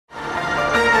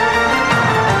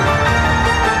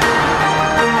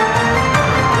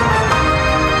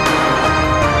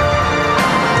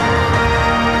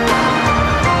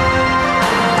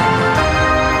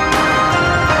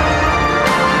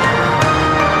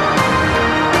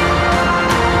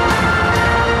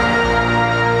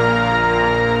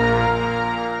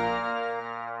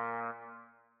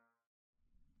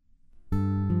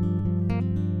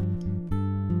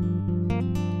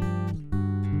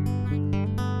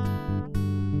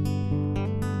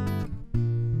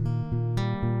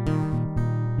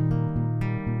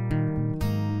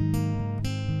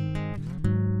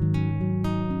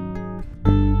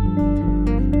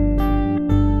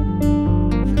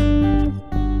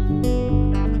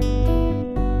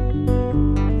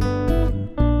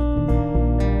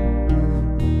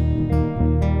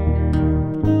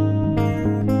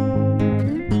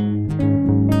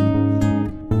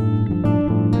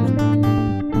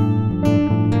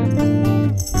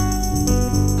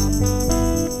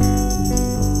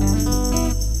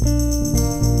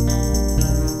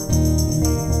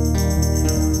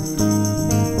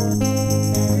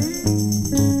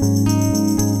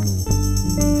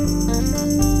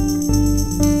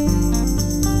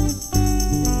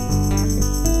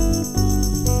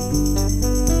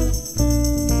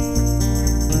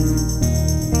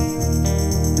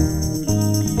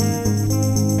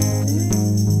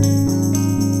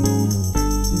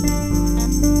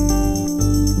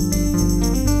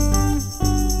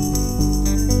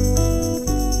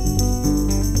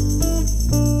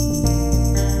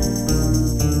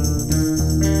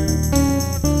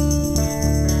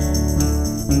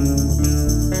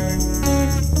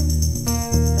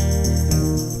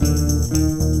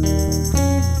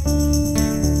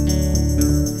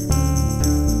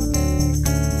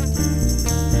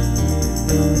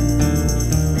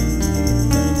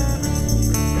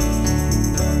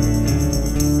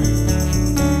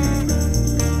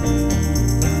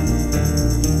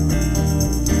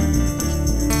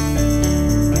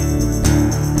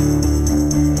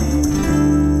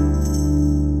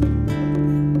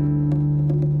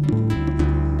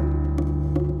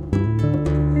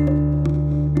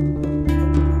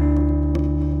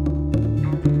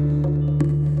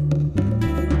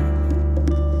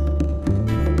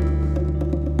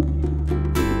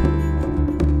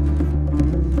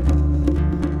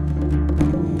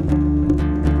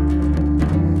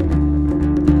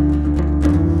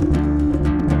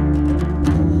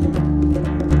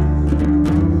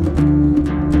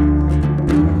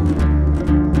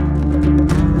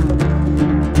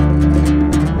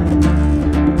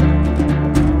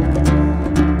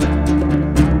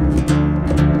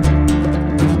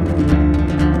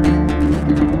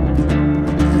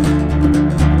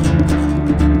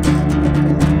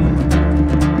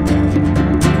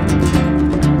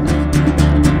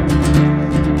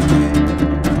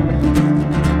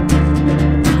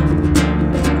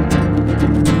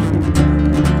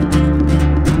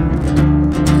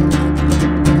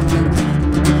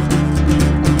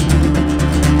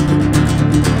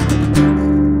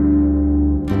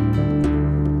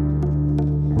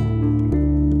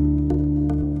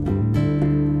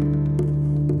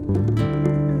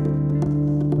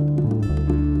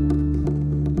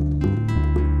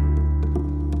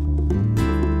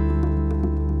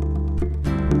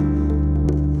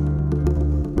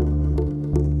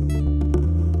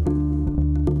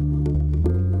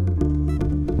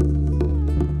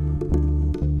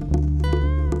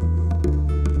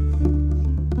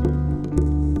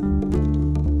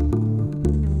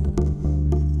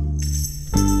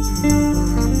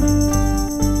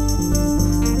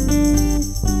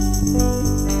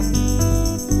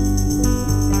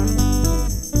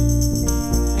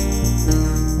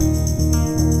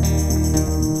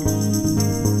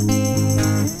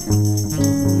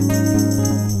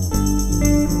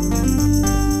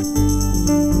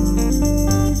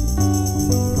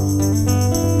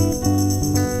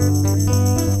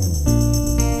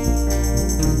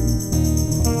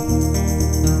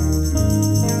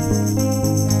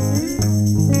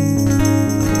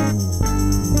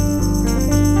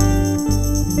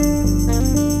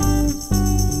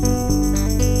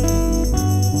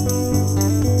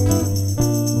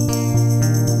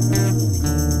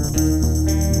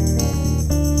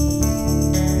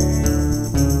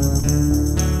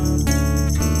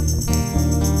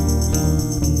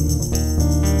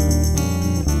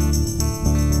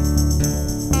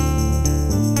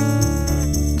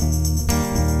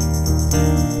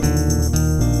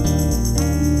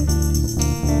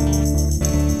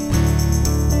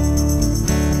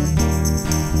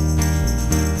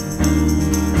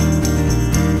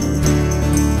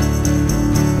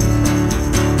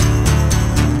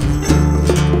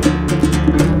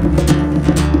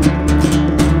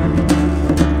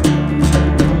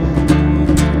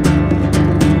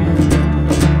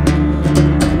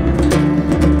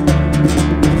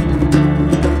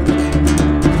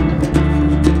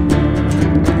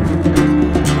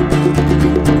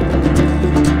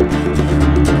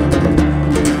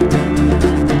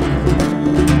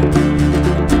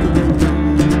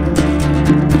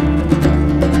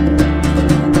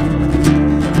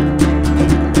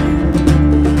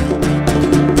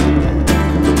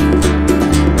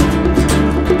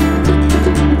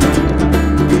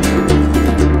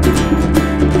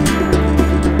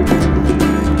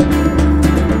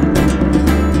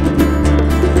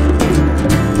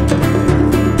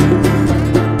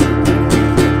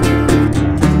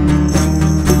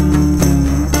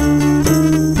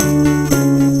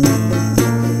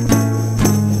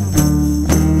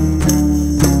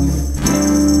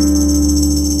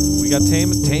got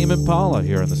Tame Impala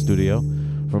here in the studio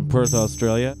from Perth,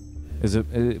 Australia.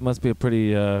 It must be a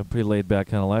pretty laid back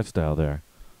kind of lifestyle there.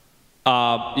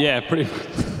 Yeah, pretty.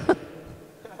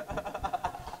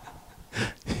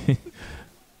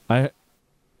 I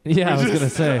was gonna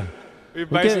say. We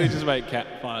basically just make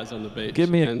campfires on the beach. Give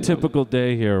me a typical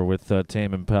day here with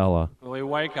Tame Impala. We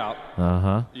wake up.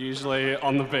 Uh-huh. Usually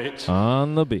on the beach.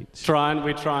 On the beach.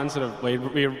 We try and sort of we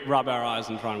rub our eyes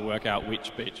and try and work out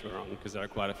which beach we're on because there are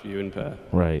quite a few in Perth.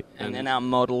 Right. And then our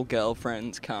model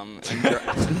girlfriends come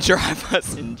and drive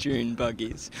us in dune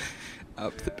buggies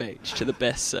up the beach to the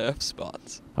best surf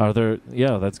spots. Are there?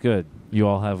 Yeah, that's good. You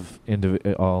all have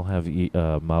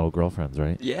model girlfriends,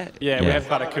 right? Yeah, we have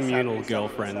quite a communal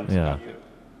girlfriend. Yeah.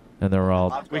 And they're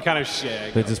all... We kind of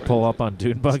share. They just pull up on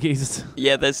dune buggies?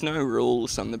 Yeah, there's no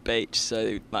rules on the beach,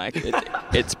 so like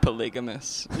it's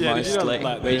polygamous mostly.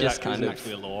 We just kind of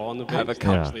actually a law on the beach. have a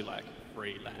actually like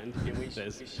free land.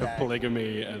 There's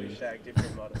polygamy and... We shag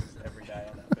different models every day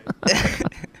on that beach.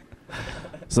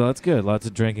 So that's good. Lots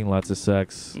of drinking, lots of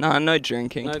sex. No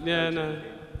drinking. No.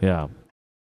 Yeah.